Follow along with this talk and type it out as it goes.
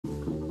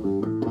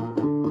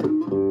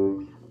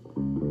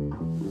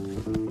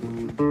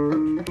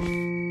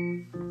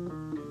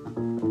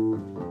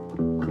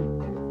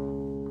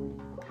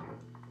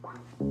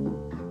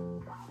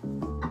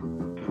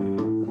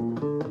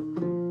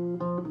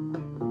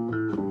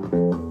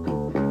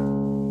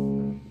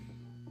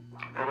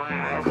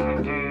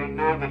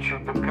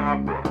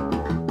Chupacabra.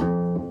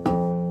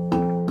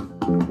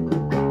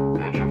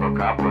 The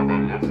Chupacabra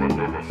that lives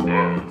under the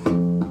stairs.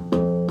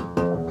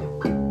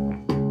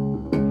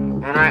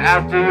 And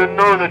after you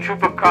know the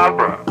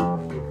Chupacabra,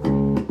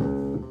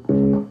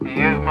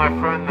 he is my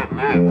friend that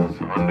lives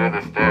under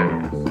the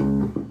stairs.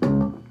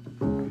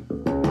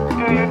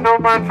 Do you know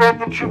my friend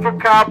the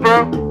Chupacabra?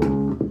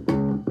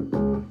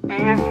 He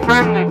is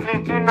friendly,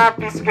 please do not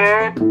be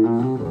scared.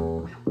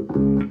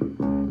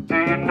 Do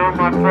you know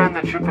my friend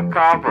the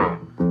Chupacabra?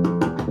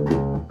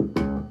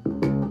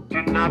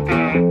 Do not be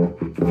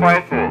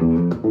frightful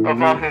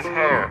of all his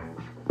hair.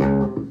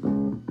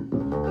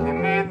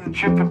 And me and the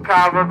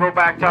Chupacabra go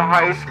back to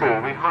high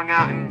school. We hung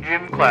out in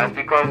gym class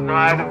because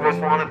neither of us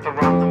wanted to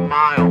run the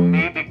mile.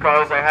 Me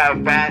because I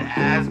have bad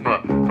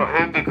asthma. For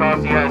him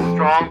because he has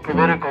strong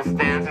political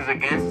stances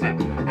against it.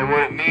 And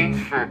what it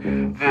means for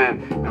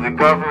the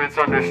government's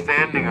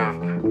understanding of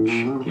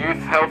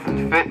youth health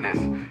and fitness.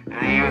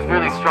 And he was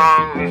really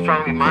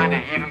strongly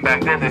minded. Even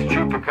back then, this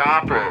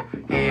Chupacabra,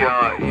 he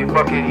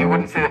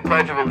wouldn't say the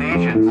Pledge of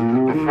Allegiance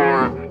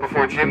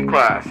before gym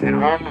class in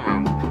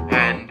homeroom.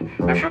 And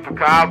the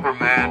Chupacabra,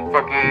 man,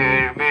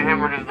 fucking me and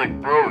him were just like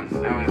bros. It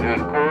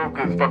was cool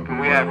because fucking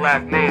we had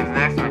last names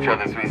next to each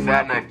other, so we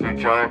sat next to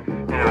each other,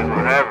 and it was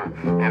whatever.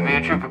 And me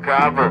and the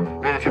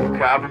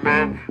Chupacabra,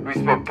 man, we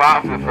smoked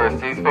pot for the first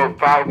time. He smoked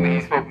pot with me,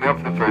 he smoked me up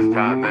for the first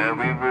time, man.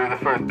 We were the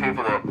first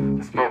people to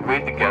smoke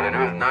weed together, and it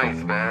was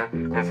nice, man.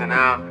 And so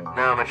now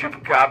my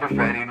Chupacabra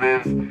friend, he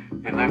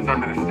lives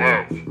under the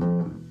stairs.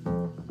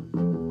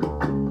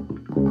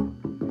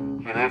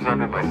 He lives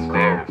under my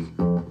stairs.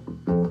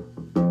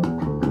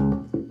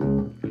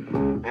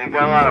 And he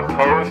got a lot of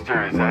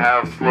posters that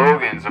have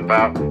slogans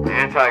about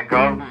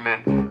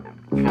anti-government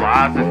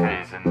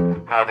philosophies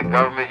and how the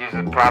government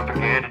uses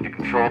propaganda to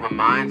control the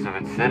minds of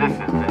its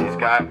citizens. And he's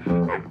got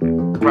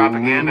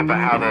propaganda about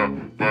how the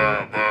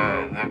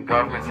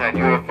government's had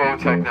UFO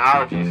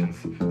technology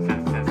since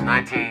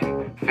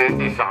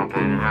 1950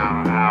 something, and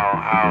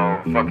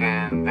how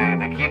fucking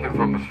they keep it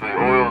from us for the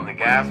oil and the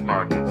gas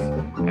markets,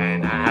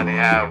 and how they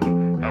have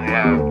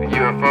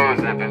UFOs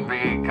that have been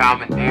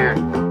re-commandeered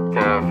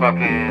to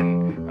fucking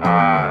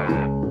by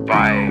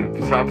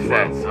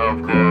subsets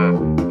of the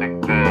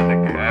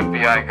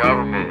FBI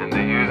government, and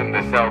they use them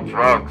to sell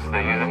drugs.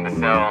 They use them to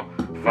sell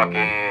crack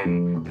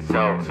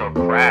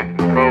and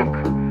coke.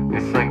 They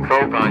sling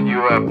coke on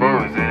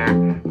UFOs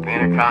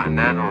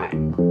intercontinentally.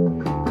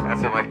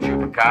 That's what my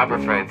Chupacabra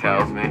friend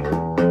tells me.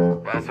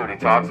 That's what he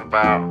talks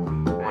about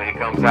when he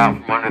comes out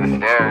from under the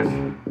stairs.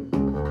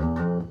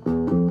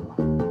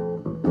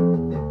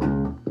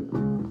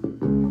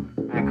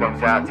 When he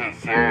comes out to eat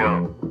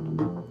cereal,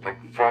 like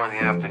 4 in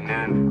the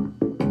afternoon.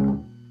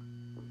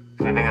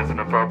 So you think that's an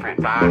appropriate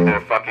time to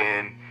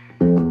fucking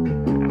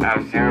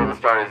have cereal to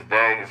start his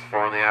day? It's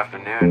 4 in the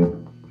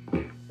afternoon.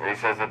 And he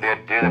says that the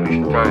idea that we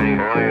should start any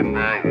earlier than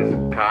that is a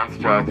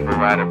construct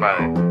provided by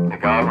the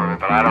government.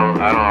 But I don't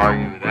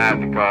argue with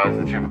that, because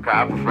the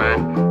Chupacabra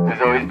friend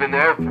has always been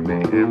there for me.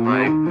 And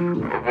like,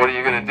 what are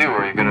you gonna do?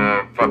 Are you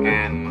gonna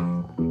fucking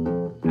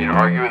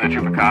argue with the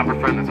Chupacabra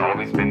friend that's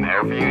always been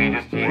there for you? He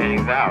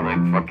hangs out. Like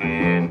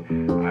fucking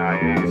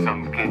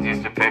some kids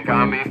used to pick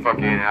on me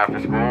fucking after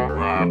school,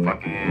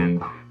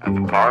 fucking at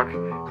the park.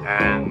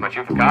 And my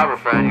Chupacabra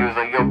friend, he was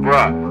like, yo,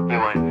 bruh. He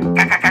went,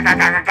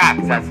 ka-ka-ka-ka-ka-ka.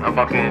 That's a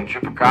fucking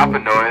Chupacabra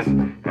noise.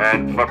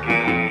 And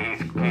fucking,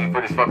 he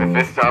put his fucking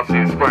fist up, so he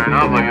was squaring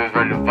up like he was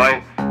ready to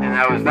fight. And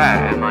that was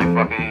that. And like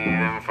fucking,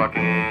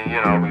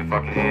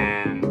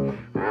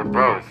 we were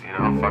bros,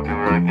 fucking, we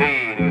were like,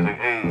 hey. And he was like,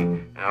 hey.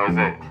 And that was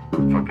it.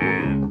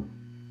 Fucking.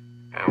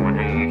 And when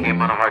he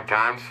came on a hard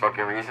times,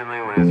 fucking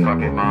recently, when his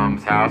fucking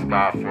mom's house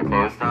got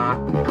foreclosed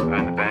on,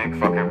 and the bank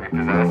fucking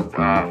repossessed,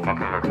 fucking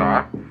her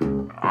car.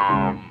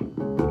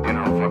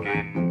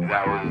 Fucking,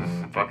 that was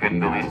fucking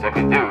the least I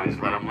could do, is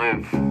let him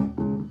live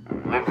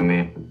with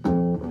me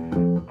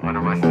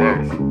under my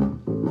stairs.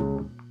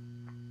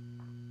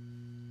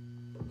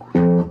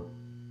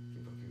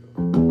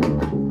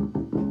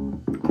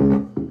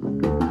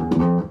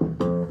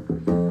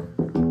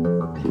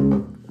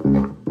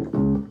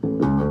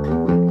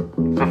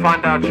 So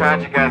find out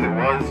tragic as it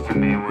was to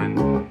me when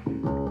the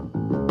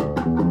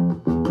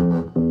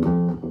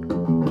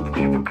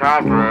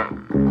Chupacabra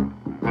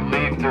would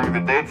leave during the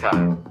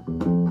daytime,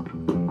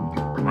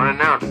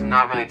 unannounced,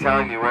 not really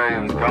telling me where he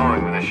was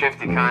going, with a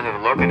shifty kind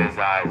of look in his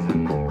eyes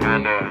and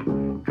kind of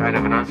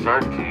an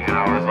uncertainty. And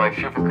I was like,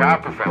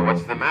 Chupacabra friend,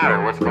 what's the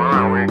matter? What's going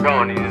on? Where are you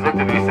going? And he just looked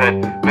at me and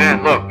said,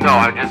 man, look, no,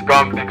 I'm just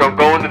going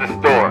to the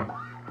store.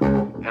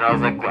 And I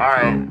was like,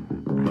 alright,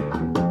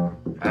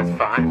 that's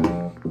fine.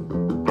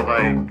 But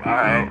like,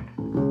 alright,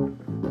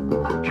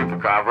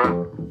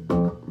 Chupacabra.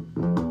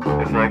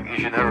 It's like, you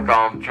should never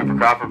call him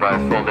Chupacabra by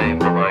his full name,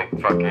 but like,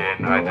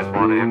 fucking, I just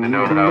wanted him to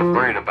know that I was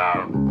worried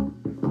about him.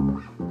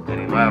 And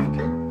he left.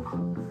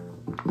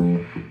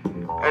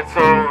 And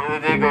so the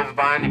day goes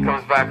by and he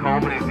comes back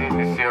home and he's eating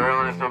his cereal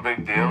and it's no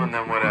big deal, and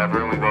then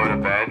whatever, and we go to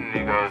bed and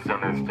he goes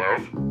under the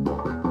stairs.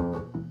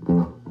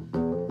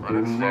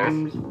 Under the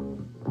stairs.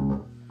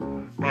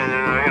 And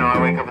then,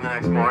 I wake up in the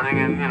next morning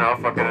and,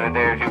 fucking a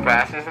day or two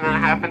passes and then it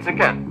happens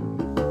again.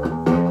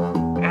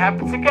 It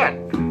happens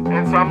again.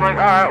 And so I'm like,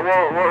 alright,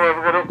 well,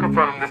 we're going to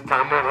confront him this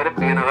time. I'm going to let it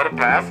be and I let it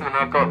pass. And then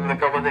a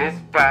couple of days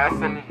pass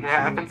and it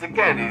happens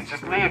again. He's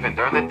just leaving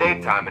during the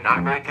daytime and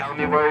not really telling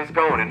me where he's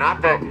going. And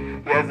not that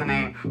he has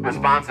any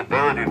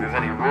responsibility, there's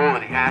any rule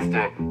that he has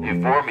to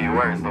inform me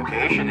where his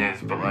location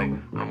is. But, like,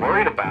 I'm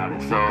worried about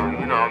it. So,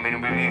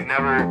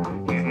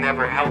 he's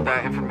never held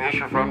that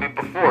information from me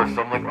before.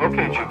 So I'm like,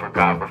 okay,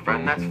 Chupacabra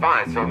Friend, that's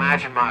fine. So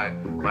imagine my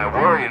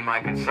worry and my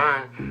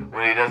concern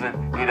when he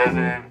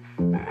doesn't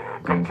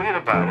complain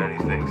about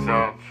anything.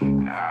 So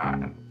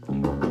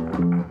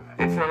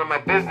it's none of my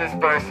business,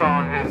 but I saw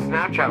on his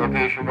Snapchat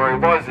location where he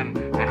was, and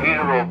he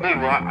enrolled me.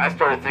 Well, I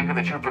started thinking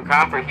the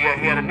Chupacabra, he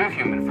had a new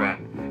human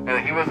friend, and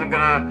that he was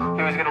gonna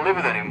live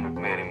with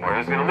me anymore. He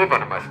was gonna live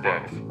under my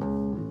stairs.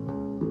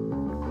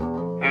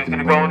 He was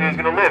gonna go and he was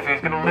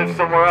gonna live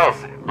somewhere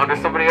else, under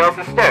somebody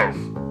else's stairs.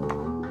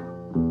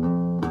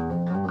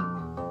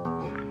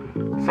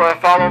 So I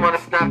follow him on a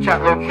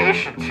Snapchat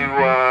location to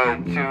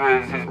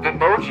his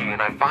Bitmoji,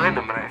 and I find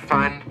him, and I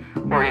find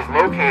where he's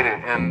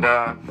located, and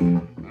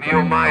me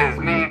oh my is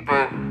me,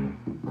 but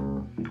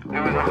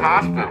it was a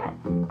hospital.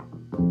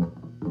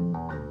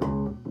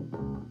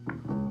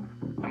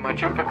 And my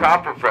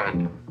Chupacabra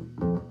friend,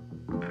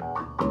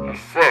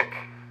 he's sick.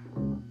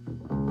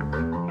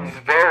 He's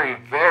very,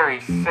 very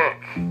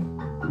sick.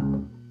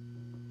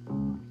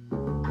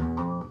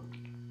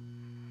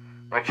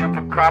 My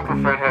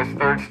Chupacabra friend has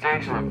 3rd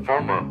stage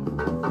lymphoma.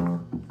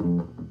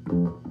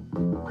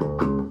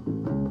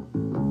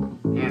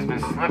 He has been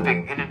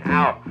slipping in and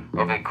out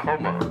of a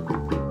coma.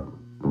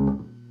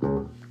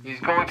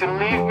 He's going to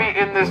leave me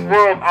in this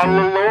world all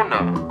alone.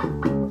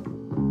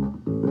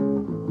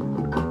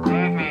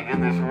 Leave me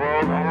in this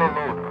world all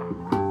alone.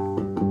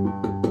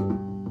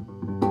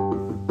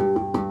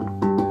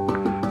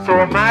 So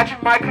imagine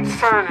my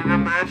concern and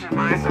imagine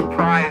my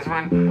surprise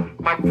when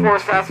my poor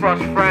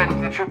Sasquatch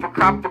friend, the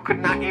Chupacabra, could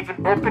not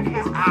even open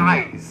his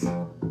eyes.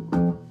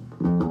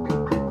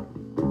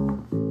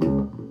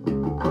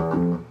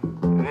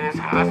 In his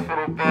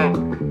hospital bed,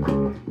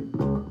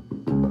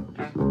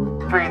 just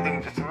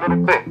breathing just a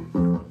little bit.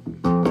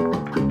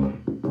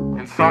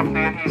 And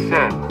softly he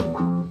said,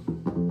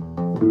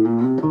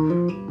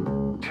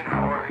 "Do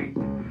not worry,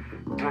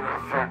 do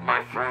not fret,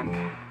 my friend.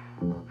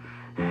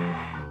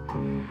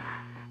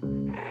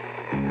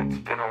 It's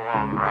been a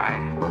long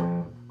ride."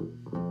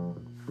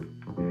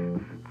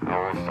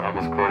 I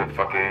almost quoted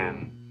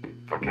fucking,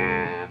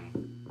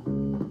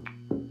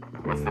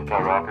 what's the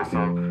Paul Walker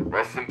song?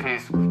 Rest in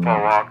peace,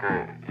 Paul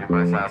Walker, you're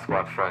my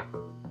Sasquatch friend.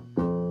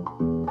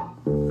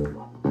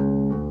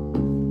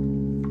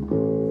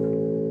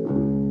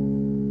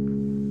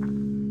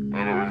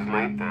 And it was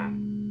late then.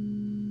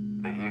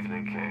 The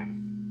evening came.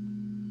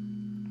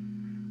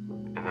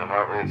 And the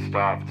heart rate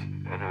stopped,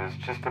 and it was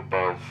just a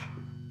buzz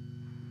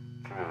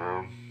through the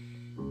room.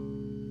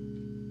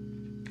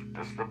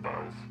 Just a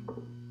buzz.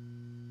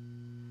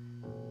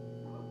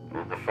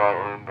 And the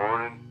following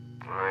morning,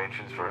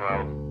 arrangements were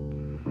held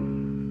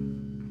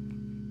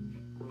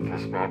with a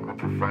small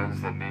group of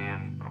friends that me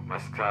and my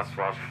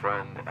Sasquatch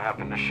friend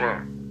happened to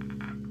share.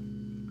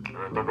 And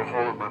I dug a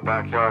hole in my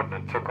backyard and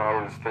I took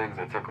all his things.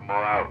 I took them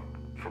all out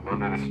from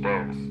under the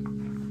stairs.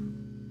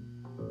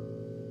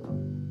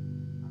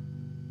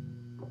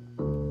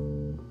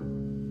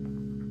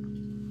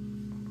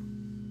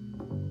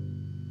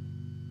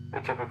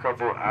 It took a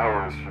couple of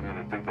hours for me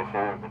to dig the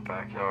hole in the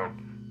backyard,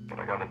 but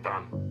I got it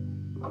done.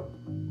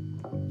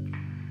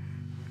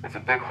 It's a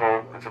big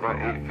hole. It's about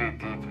 8 feet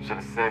deep instead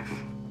of 6,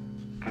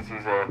 because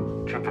he's a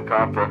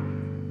Chupacabra.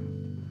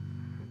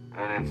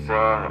 And it's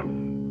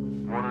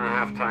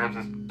 1.5 times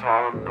as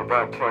tall and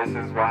about twice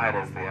as wide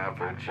as the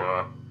average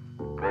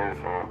grave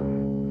hole.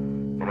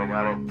 But I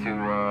got it to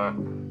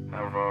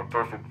have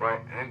perfect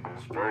right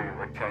angles, very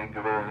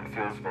rectangular, and it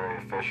feels very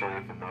official,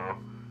 even though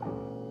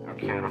I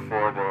can't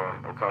afford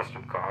a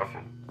custom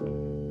coffin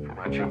for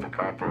my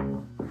Chupacabra.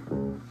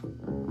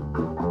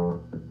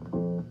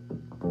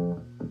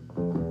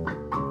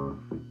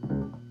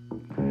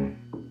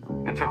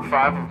 It took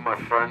 5 of my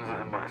friends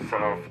and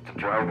myself to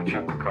drag the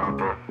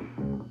Chupacabra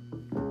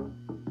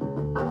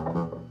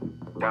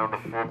down the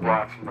 4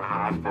 blocks from the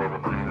hospital to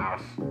my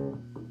house.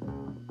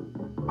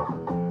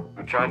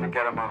 We tried to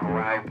get him on a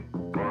wagon.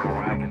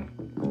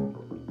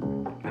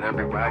 And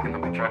every wagon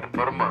that we tried to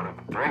put him on, it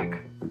would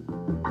break.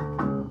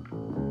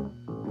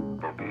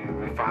 But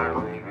we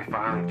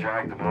finally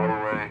dragged him all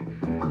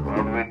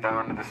the way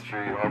down to the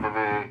street, all the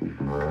way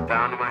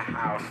down to my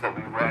house that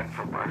we rent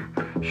from our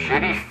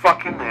shitty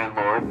fucking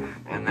landlord,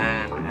 and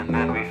then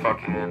we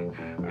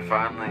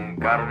finally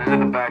got it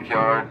into the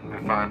backyard, and we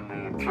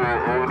finally threw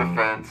it over the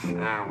fence,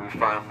 and we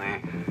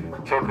finally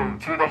took him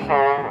to the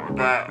hole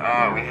that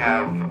we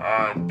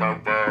have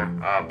dug there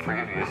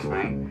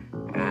previously,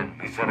 and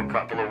we said a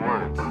couple of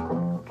words.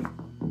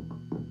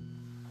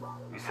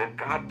 We said,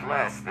 "God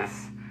bless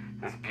this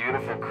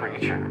beautiful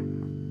creature,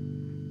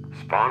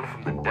 spawned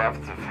from the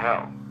depths of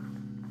hell.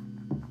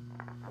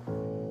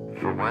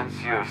 For whence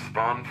you have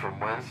spun, from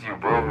whence you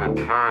will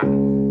return.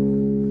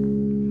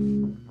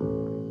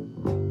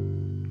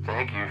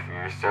 Thank you for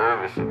your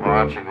service and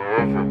watching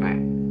over me.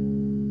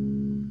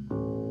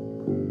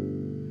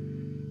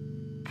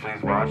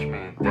 Please watch me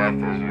in death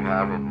as you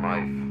have in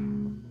life.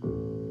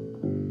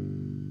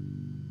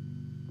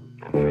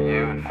 And for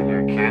you and for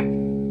your kid,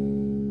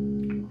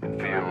 and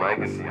for your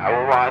legacy, I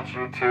will watch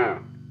you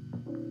too.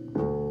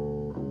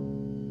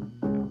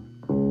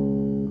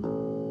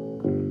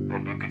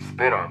 And you could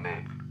spit on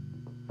me,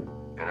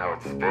 and I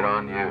would spit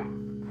on you.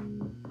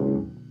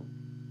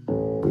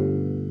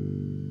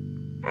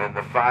 And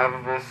the five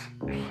of us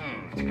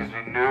heaved because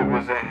we knew it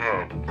was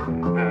ahead.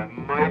 The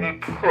mighty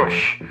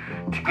push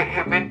to get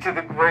him into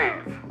the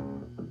grave.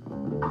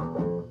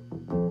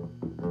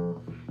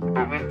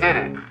 But we did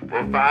it.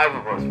 The five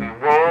of us. We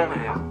rolled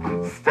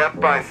him step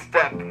by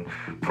step,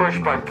 push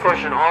by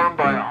push, and arm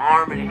by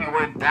arm, and he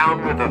went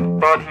down with a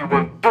thud. He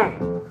went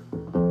boom.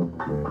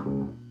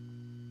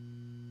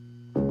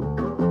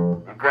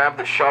 We grabbed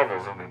the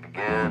shovels and we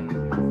began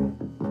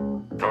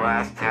the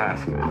last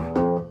task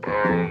of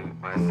burying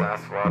my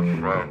Sasquatch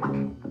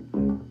friend,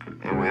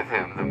 and with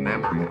him the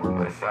memory of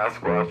my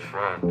Sasquatch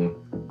friend,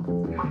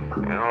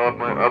 and all of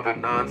my other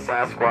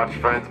non-Sasquatch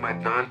friends, my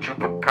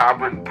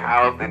non-Chupacabra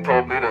pals. They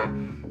told me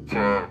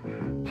to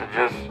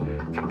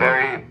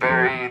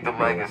bury the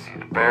legacy,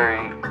 to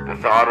bury the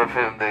thought of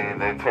him.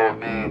 They told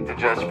me to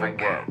just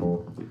forget,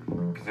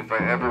 because if I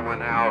ever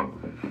went out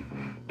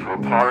to a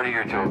party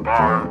or to a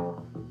bar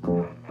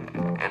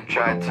and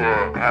tried to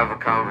have a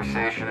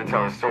conversation and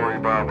tell a story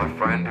about my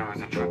friend who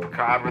was a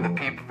Chupacabra, the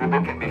people would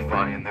look at me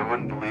funny and they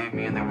wouldn't believe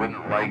me and they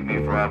wouldn't like me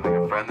for having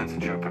a friend that's a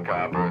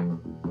Chupacabra.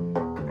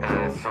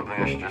 And it's something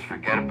I should just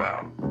forget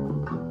about.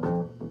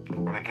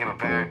 It became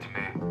apparent to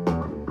me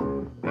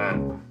that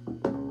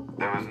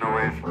there was no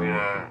way for me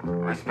to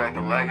respect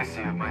the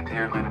legacy of my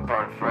dearly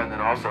departed friend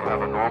and also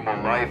have a normal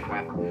life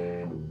with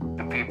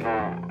the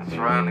people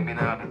surrounding me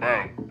now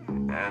today.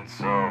 And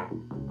so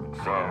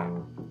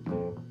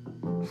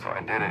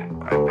I did it.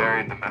 I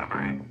buried the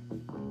memory.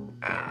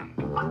 And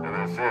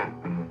that's it.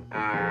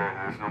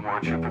 There's no more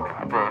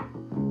Chupacabra.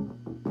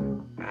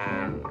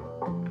 And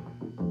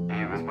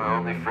he was my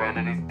only friend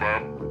and he's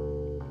dead.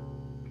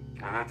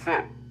 And that's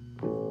it.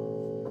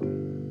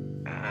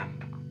 And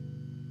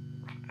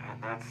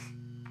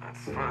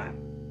that's fine.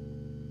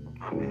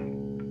 I mean,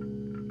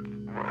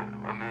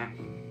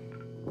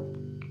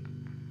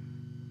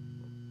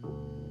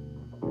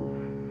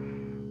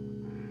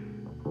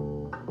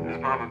 his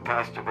mom had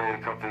passed away a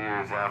couple of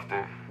years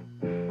after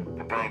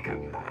the bank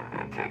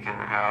had taken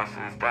her house,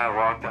 and his dad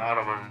walked out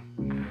on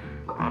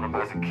him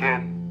as a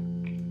kid.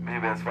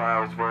 Maybe that's why I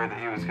was worried that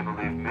he was going to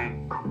leave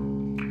me.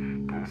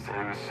 But he said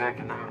he was sick,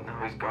 and now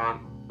he's gone.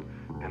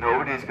 And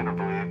nobody's going to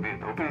believe me,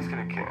 nobody's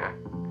going to care.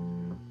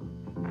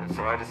 And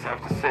so I just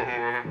have to sit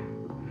here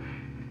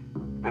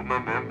with my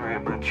memory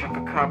of my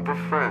Chupacabra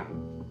friend,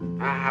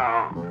 and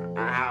how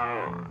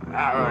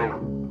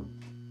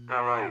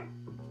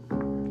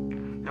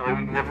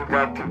we never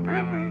got to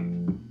really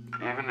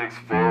even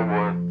explore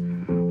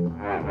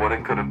what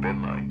it could have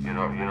been like,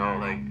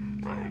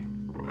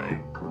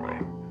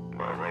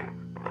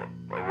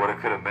 like what it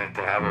could have meant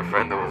to have a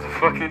friend that was a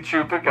fucking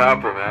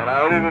Chupacabra, man. I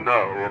don't even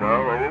know,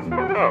 it's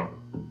fucked up,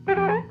 you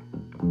know.